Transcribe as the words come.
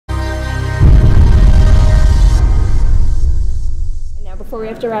before we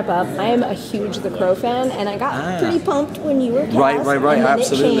have to wrap up, I am a huge The Crow fan, and I got pretty pumped when you were cast. Right, and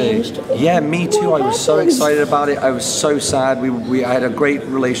absolutely. It changed. Yeah, me too. What I was so happened? excited about it. I was so sad. I had a great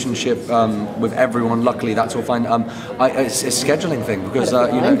relationship with everyone. Luckily, that's all fine. It's a scheduling thing because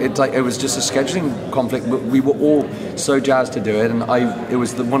it was just a scheduling conflict. We were all so jazzed to do it, and it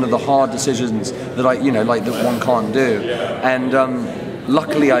was one of the hard decisions that that one can't do. And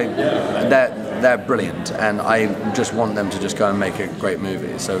luckily, they're brilliant, and I just want them to just go and make a great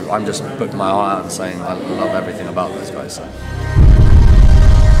movie. So I'm just putting my eye out and saying I love everything about those guys. So.